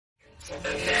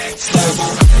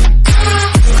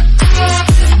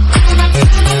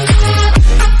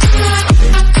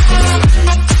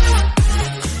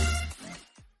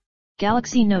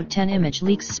Galaxy Note 10 image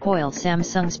leaks spoil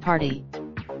Samsung's party.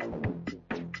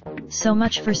 So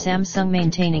much for Samsung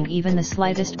maintaining even the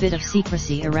slightest bit of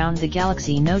secrecy around the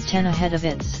Galaxy Note 10 ahead of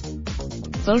its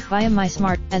both via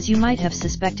MySmart. As you might have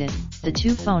suspected, the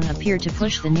two phone appear to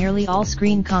push the nearly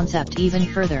all-screen concept even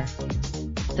further.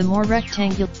 The more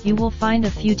rectangular, you will find a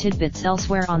few tidbits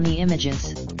elsewhere on the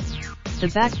images.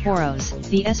 The back poros,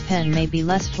 the S Pen may be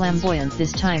less flamboyant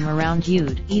this time around.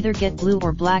 You'd either get blue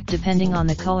or black depending on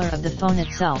the color of the phone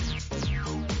itself.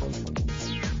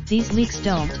 These leaks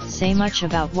don't say much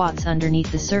about what's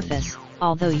underneath the surface,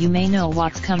 although you may know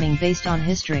what's coming based on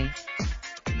history.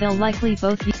 They'll likely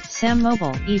both use Sam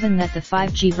Mobile, even that the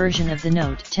 5G version of the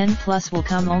Note 10 Plus will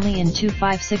come only in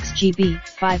 256GB,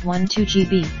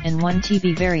 512GB, and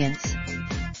 1TB variants.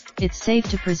 It's safe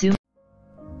to presume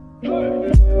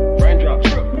Raindrop,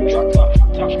 truck top,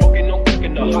 smoking, no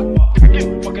cooking the hot pot.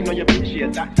 Fucking on your bitch, yeah,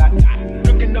 that.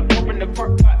 Looking up, open the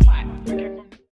park pot.